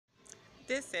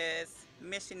This is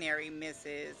missionary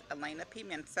Mrs. Elena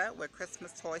Pimenta with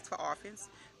Christmas Toys for Orphans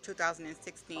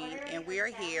 2016, and we are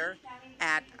here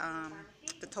at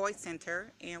the Toy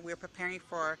Center, and we're preparing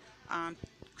for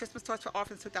Christmas Toys for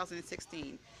Orphans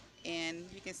 2016. And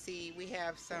you can see we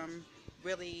have some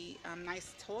really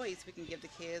nice toys we can give the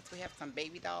kids. We have some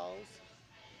baby dolls,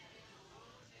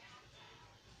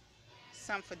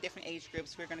 some for different age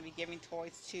groups. We're going to be giving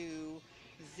toys to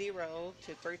 0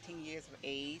 to 13 years of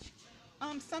age,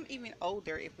 some even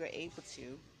older if we're able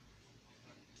to.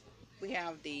 We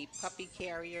have the puppy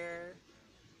carrier,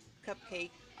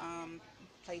 cupcake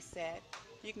play set.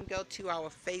 You can go to our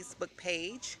Facebook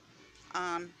page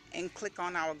and click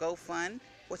on our GoFund,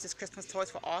 which is Christmas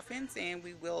Toys for Orphans, and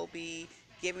we will be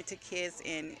giving to kids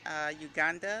in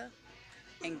Uganda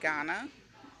and Ghana,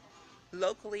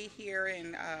 locally here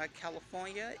in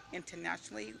California,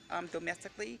 internationally,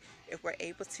 domestically, if we're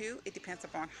able to. It depends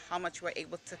upon how much we're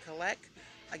able to collect.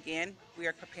 Again, we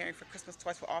are preparing for Christmas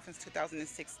Toys for Orphans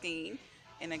 2016.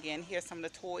 And again, here's some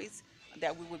of the toys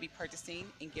that we will be purchasing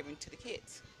and giving to the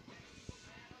kids.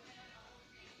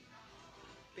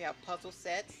 We have puzzle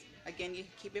sets. Again, you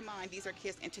keep in mind these are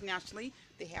kids internationally.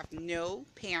 They have no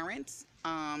parents.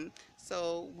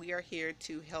 So we are here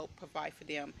to help provide for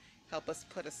them. Help us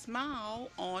put a smile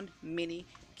on many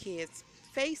kids'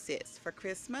 faces for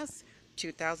Christmas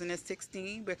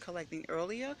 2016. We're collecting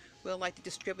earlier. We'll like to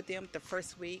distribute them the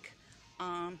first week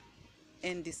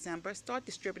in December. Start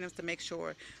distributing them to make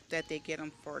sure that they get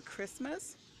them for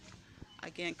Christmas.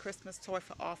 Again, Christmas Toy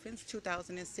for Orphans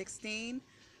 2016.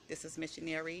 This is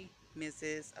missionary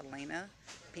Mrs. Elena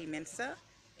Pimenta,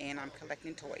 and I'm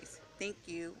collecting toys. Thank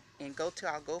you, and go to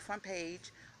our GoFund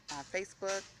page on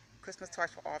Facebook, Christmas Toys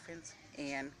for Orphans,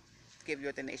 and give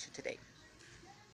your donation today.